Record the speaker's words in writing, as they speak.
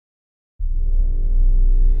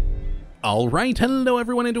Alright, hello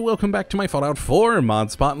everyone and welcome back to my Fallout 4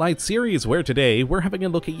 Mod Spotlight series, where today we're having a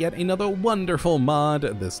look at yet another wonderful mod,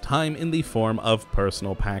 this time in the form of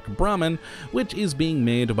Personal Pack Brahmin, which is being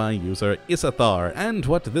made by user Isathar, and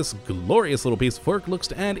what this glorious little piece of work looks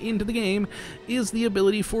to add into the game is the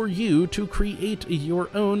ability for you to create your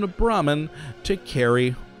own Brahmin to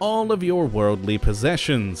carry all of your worldly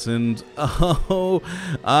possessions, and oh,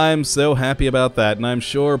 I'm so happy about that, and I'm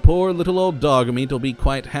sure poor little old Dogmeat will be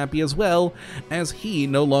quite happy as well, as he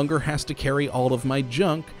no longer has to carry all of my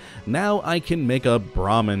junk. Now I can make a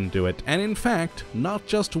Brahmin do it, and in fact, not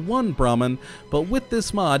just one Brahmin, but with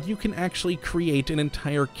this mod you can actually create an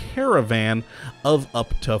entire caravan of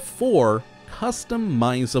up to 4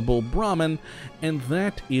 customizable Brahmin, and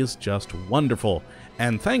that is just wonderful,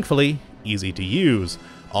 and thankfully, easy to use.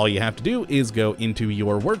 All you have to do is go into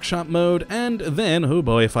your workshop mode, and then, oh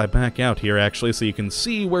boy, if I back out here actually so you can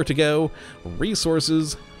see where to go,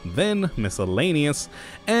 resources, then miscellaneous,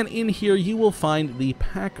 and in here you will find the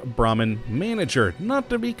Pack Brahmin Manager, not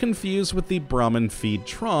to be confused with the Brahmin Feed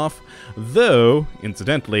Trough, though,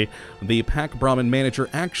 incidentally, the Pack Brahmin Manager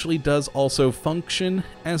actually does also function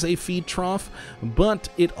as a feed trough, but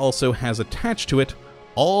it also has attached to it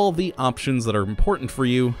all the options that are important for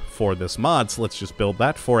you for this mod. So let's just build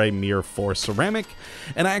that for a mere 4 ceramic.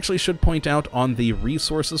 And I actually should point out on the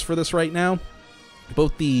resources for this right now,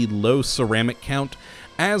 both the low ceramic count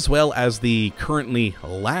as well as the currently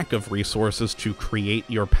lack of resources to create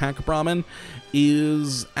your Pack Brahmin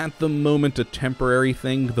is at the moment a temporary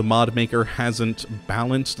thing. The mod maker hasn't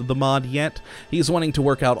balanced the mod yet. He's wanting to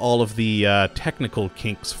work out all of the technical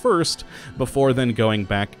kinks first before then going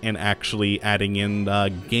back and actually adding in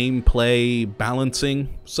gameplay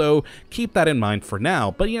balancing. So keep that in mind for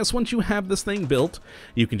now. But yes, once you have this thing built,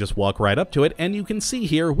 you can just walk right up to it, and you can see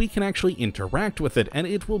here we can actually interact with it, and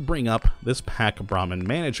it will bring up this Pack Brahmin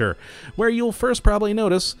Manager, where you'll first probably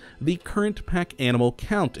notice the current pack animal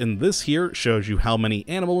count, and this here shows you how many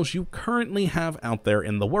animals you currently have out there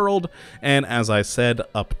in the world, and as I said,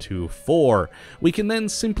 up to 4. We can then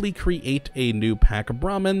simply create a new Pack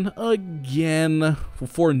Brahmin, again,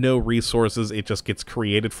 for no resources. It just gets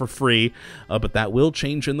created for free, but that will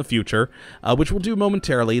change in the future, which we'll do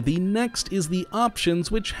momentarily. The next is the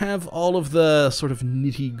options, which have all of the sort of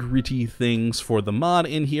nitty-gritty things for the mod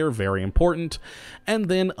in here, very important, and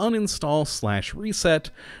then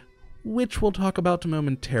uninstall/reset, which we'll talk about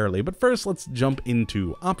momentarily. But first, let's jump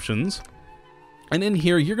into options. And in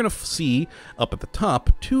here, you're going to see up at the top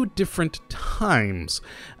 2 different times.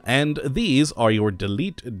 And these are your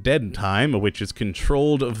delete dead time, which is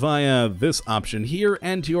controlled via this option here,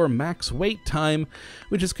 and your max wait time,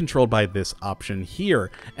 which is controlled by this option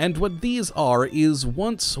here. And what these are is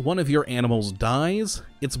once one of your animals dies,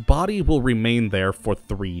 its body will remain there for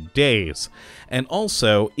 3 days. And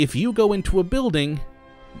also, if you go into a building,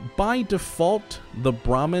 by default, the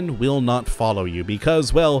Brahmin will not follow you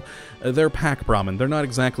because, well, they're Pack Brahmin. They're not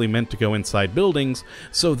exactly meant to go inside buildings,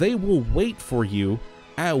 so they will wait for you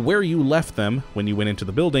at where you left them when you went into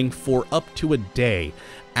the building for up to a day.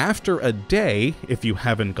 After a day, if you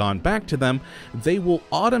haven't gone back to them, they will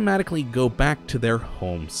automatically go back to their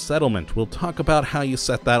home settlement. We'll talk about how you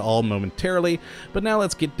set that all momentarily, but now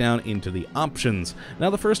let's get down into the options. Now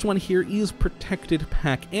the first one here is Protected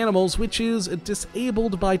Pack Animals, which is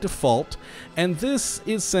disabled by default, and this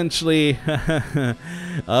essentially,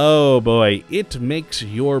 oh boy, it makes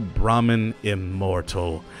your Brahmin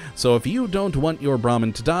immortal. So if you don't want your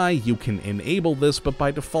Brahmin to die, you can enable this, but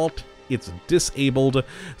by default, it's disabled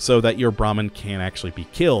so that your Brahmin can't actually be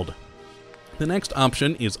killed. The next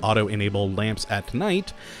option is auto-enable lamps at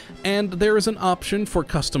night, and there is an option for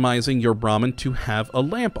customizing your Brahmin to have a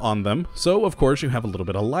lamp on them, so of course you have a little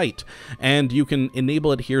bit of light, and you can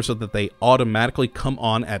enable it here so that they automatically come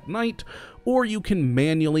on at night, or you can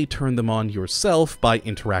manually turn them on yourself by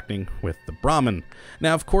interacting with the Brahmin.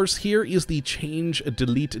 Now, of course, here is the change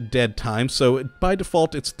delete dead time, so by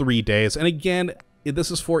default it's 3 days, and again,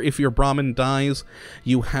 this is for if your Brahmin dies,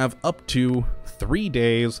 you have up to 3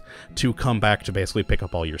 days to come back to basically pick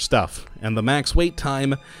up all your stuff. And the max wait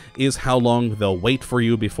time is how long they'll wait for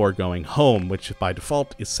you before going home, which by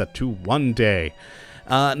default is set to 1 day.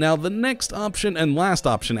 Now the next option, and last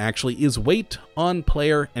option actually, is wait on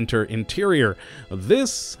player enter interior.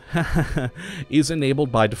 This is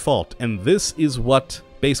enabled by default, and this is what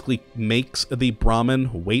basically makes the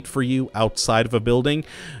Brahmin wait for you outside of a building.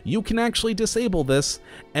 You can actually disable this,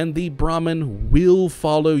 and the Brahmin will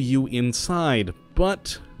follow you inside,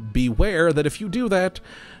 but beware that if you do that,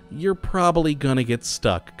 you're probably gonna get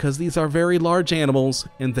stuck, because these are very large animals,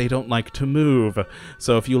 and they don't like to move.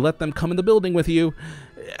 So if you let them come in the building with you,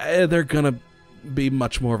 they're gonna be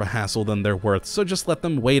much more of a hassle than they're worth, so just let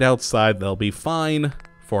them wait outside. They'll be fine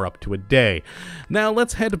for up to a day. Now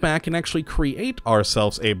let's head back and actually create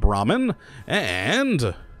ourselves a Brahmin,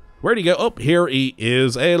 and where'd he go? Oh, here he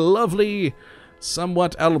is, a lovely,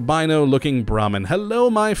 somewhat albino-looking Brahmin. Hello,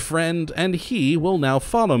 my friend, and he will now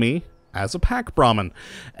follow me as a pack Brahmin.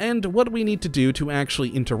 And what we need to do to actually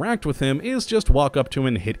interact with him is just walk up to him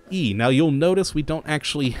and hit E. Now you'll notice we don't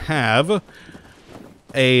actually have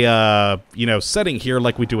a, setting here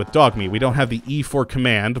like we do with Dogme. We don't have the E for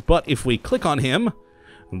command, but if we click on him,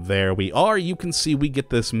 there we are. You can see we get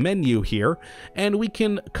this menu here, and we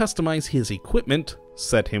can customize his equipment,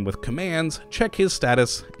 set him with commands, check his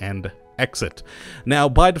status, and exit. Now,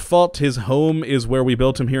 by default, his home is where we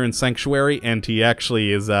built him here in Sanctuary, and he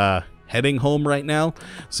actually is, heading home right now,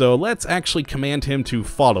 so let's actually command him to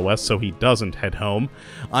follow us so he doesn't head home.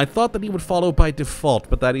 I thought that he would follow by default,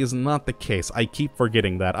 but that is not the case. I keep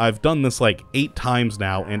forgetting that. I've done this like 8 times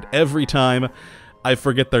now, and every time I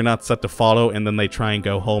forget they're not set to follow, and then they try and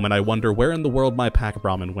go home, and I wonder where in the world my pack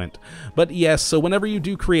Brahmin went. But yes, so whenever you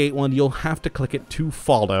do create one, you'll have to click it to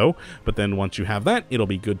follow, but then once you have that, it'll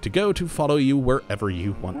be good to go to follow you wherever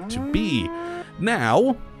you want to be.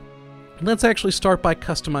 Now, let's actually start by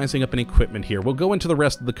customizing up an equipment here. We'll go into the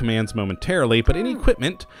rest of the commands momentarily, but in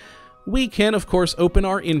equipment, we can, of course, open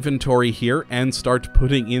our inventory here and start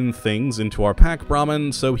putting in things into our pack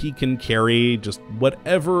Brahmin so he can carry just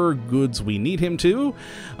whatever goods we need him to.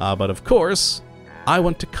 But of course, I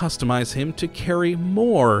want to customize him to carry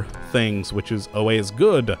more things, which is always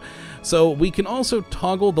good. So we can also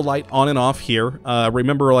toggle the light on and off here.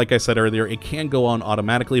 Remember, like I said earlier, it can go on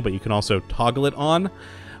automatically, but you can also toggle it on.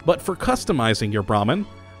 But for customizing your Brahmin,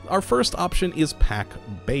 our first option is Pack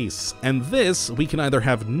Base, and this we can either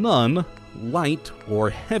have none, light, or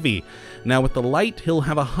heavy. Now with the light, he'll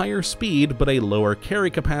have a higher speed but a lower carry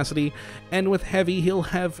capacity, and with heavy, he'll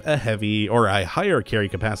have a higher carry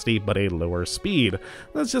capacity but a lower speed.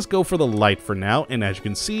 Let's just go for the light for now, and as you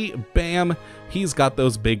can see, bam, he's got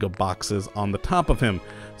those big boxes on the top of him.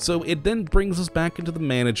 So it then brings us back into the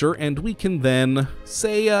manager, and we can then,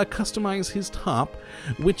 say, customize his top,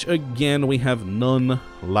 which again, we have none,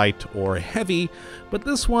 light, or heavy, but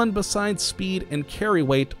this one, besides speed and carry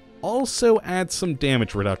weight, also adds some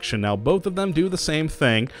damage reduction. Now, both of them do the same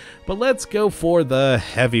thing, but let's go for the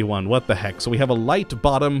heavy one. What the heck? So we have a light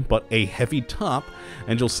bottom, but a heavy top,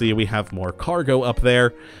 and you'll see we have more cargo up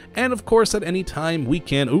there. And of course, at any time, we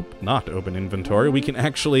can, not open inventory, we can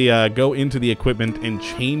actually go into the equipment and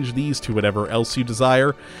change these to whatever else you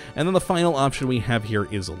desire. And then the final option we have here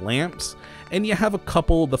is lamps. And you have a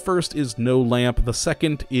couple. The first is no lamp. The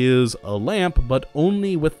second is a lamp, but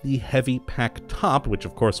only with the heavy pack top, which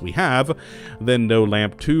of course we have. Then no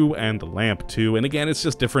lamp 2 and lamp 2. And again, it's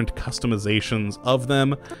just different customizations of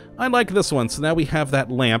them. I like this one. So now we have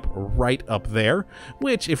that lamp right up there,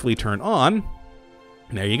 which if we turn on,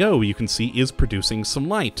 there you go, you can see is producing some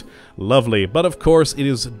light. Lovely, but of course it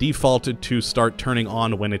is defaulted to start turning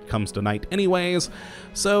on when it comes to night anyways,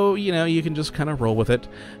 so, you can just kind of roll with it.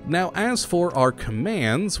 Now, as for our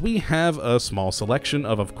commands, we have a small selection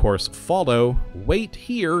of course, follow, wait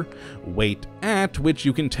here, wait at, which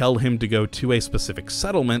you can tell him to go to a specific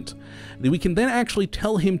settlement. We can then actually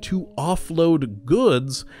tell him to offload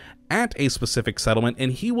goods at a specific settlement,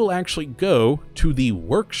 and he will actually go to the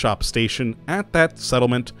workshop station at that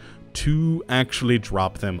settlement to actually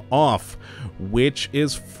drop them off, which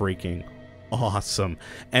is freaking awesome.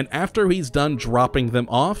 And after he's done dropping them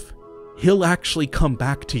off, he'll actually come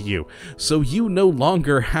back to you, so you no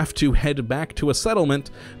longer have to head back to a settlement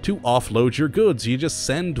to offload your goods. You just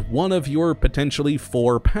send one of your potentially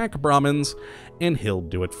 4 pack Brahmins, and he'll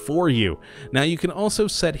do it for you. Now you can also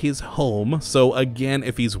set his home, so again,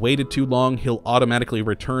 if he's waited too long, he'll automatically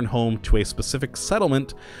return home to a specific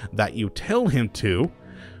settlement that you tell him to.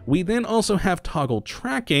 We then also have toggle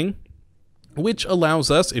tracking, which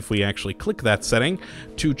allows us, if we actually click that setting,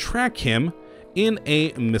 to track him in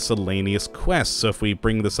a miscellaneous quest. So if we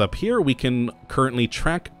bring this up here, we can currently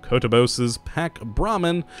track Kottabos' pack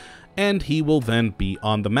Brahmin, and he will then be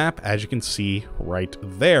on the map, as you can see right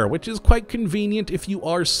there, which is quite convenient if you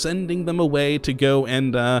are sending them away to go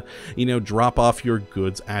and, drop off your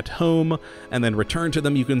goods at home, and then return to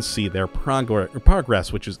them. You can see their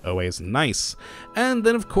progress, which is always nice. And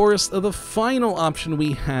then, of course, the final option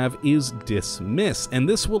we have is dismiss, and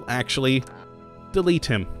this will actually delete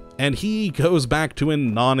him, and he goes back to a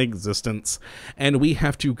non-existence, and we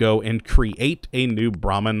have to go and create a new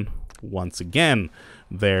Brahmin once again.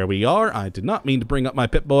 There we are. I did not mean to bring up my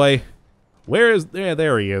Pip-Boy. Where is...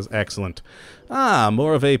 There he is. Excellent. Ah,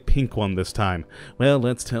 more of a pink one this time. Well,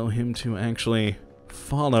 let's tell him to actually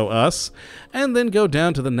follow us, and then go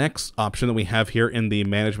down to the next option that we have here in the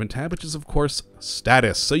management tab, which is of course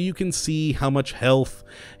status. So you can see how much health,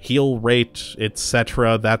 heal rate,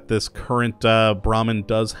 etc. that this current Brahmin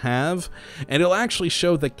does have, and it'll actually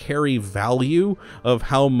show the carry value of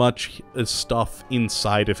how much stuff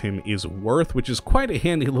inside of him is worth, which is quite a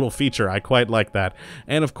handy little feature. I quite like that.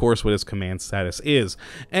 And of course what his command status is.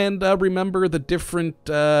 And remember, the different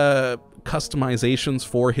customizations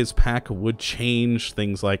for his pack would change,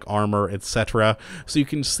 things like armor, etc. So you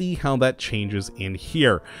can see how that changes in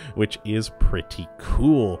here, which is pretty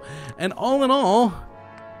cool. And all in all,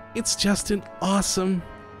 it's just an awesome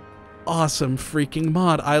freaking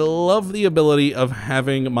mod. I love the ability of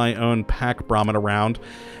having my own Pack Brahmin around,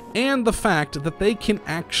 and the fact that they can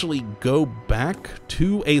actually go back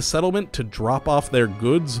to a settlement to drop off their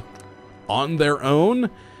goods on their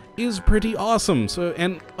own is pretty awesome. So,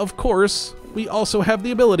 and of course, we also have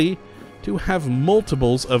the ability to have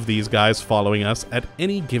multiples of these guys following us at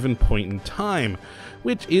any given point in time,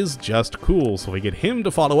 which is just cool. So if we get him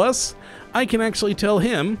to follow us, I can actually tell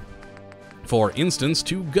him, for instance,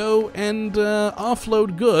 to go and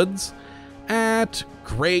offload goods at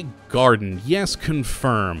Grey Garden. Yes,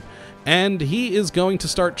 confirm. And he is going to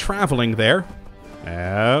start traveling there.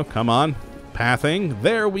 Oh, come on. Pathing.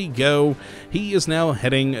 There we go. He is now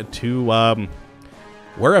heading to,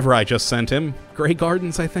 wherever I just sent him. Grey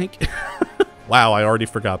Gardens, I think. Wow, I already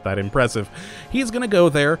forgot that. Impressive. He's going to go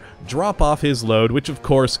there, drop off his load, which of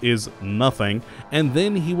course is nothing, and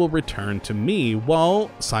then he will return to me,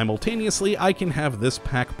 while simultaneously I can have this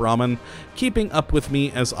Pack Brahmin keeping up with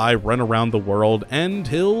me as I run around the world, and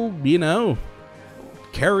he'll, you know,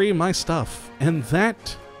 carry my stuff. And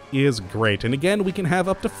that is great. And again, we can have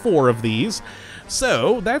up to 4 of these.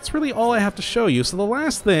 So that's really all I have to show you. So the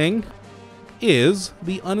last thing is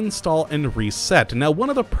the uninstall and reset. Now, one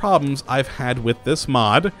of the problems I've had with this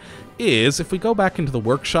mod is, if we go back into the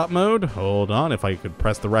workshop mode, hold on, if I could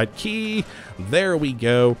press the right key, there we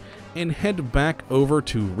go, and head back over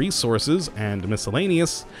to resources and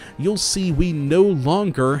miscellaneous, you'll see we no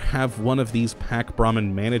longer have one of these Pack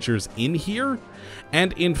Brahmin managers in here.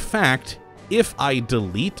 And in fact, if I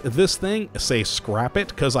delete this thing, say scrap it,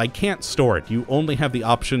 because I can't store it, you only have the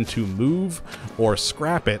option to move or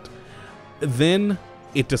scrap it, then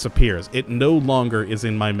it disappears. It no longer is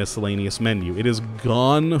in my miscellaneous menu. It is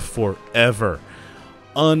gone forever,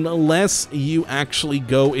 unless you actually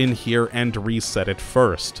go in here and reset it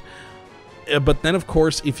first. But then, of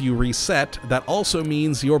course, if you reset, that also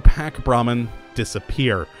means your Pack Brahmin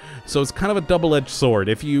disappear. So it's kind of a double-edged sword.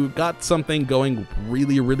 If you got something going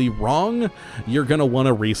really, really wrong, you're going to want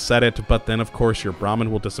to reset it, but then, of course, your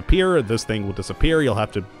Brahmin will disappear, this thing will disappear, you'll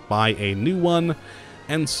have to buy a new one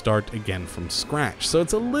and start again from scratch. So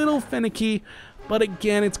it's a little finicky, but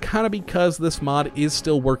again, it's kind of because this mod is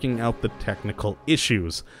still working out the technical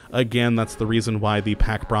issues. Again, that's the reason why the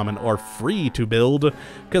Pack Brahmin are free to build,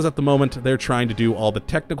 because at the moment they're trying to do all the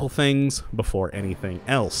technical things before anything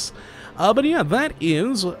else. But yeah, that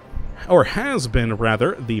is, or has been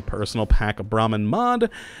rather, the Personal Pack Brahmin mod,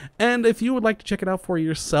 and if you would like to check it out for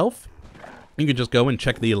yourself, you can just go and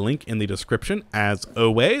check the link in the description as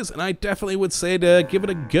always, and I definitely would say to give it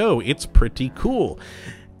a go. It's pretty cool.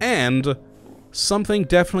 And something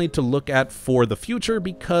definitely to look at for the future,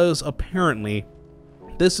 because apparently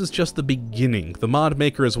this is just the beginning. The mod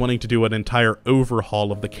maker is wanting to do an entire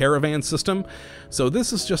overhaul of the caravan system, so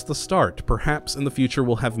this is just the start. Perhaps in the future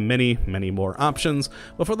we'll have many, many more options,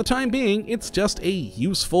 but for the time being, it's just a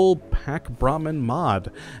useful Pack Brahmin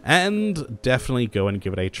mod, and definitely go and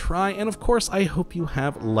give it a try. And of course, I hope you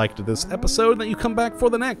have liked this episode and that you come back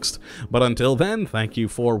for the next. But until then, thank you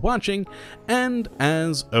for watching, and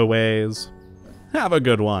as always, have a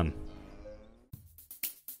good one.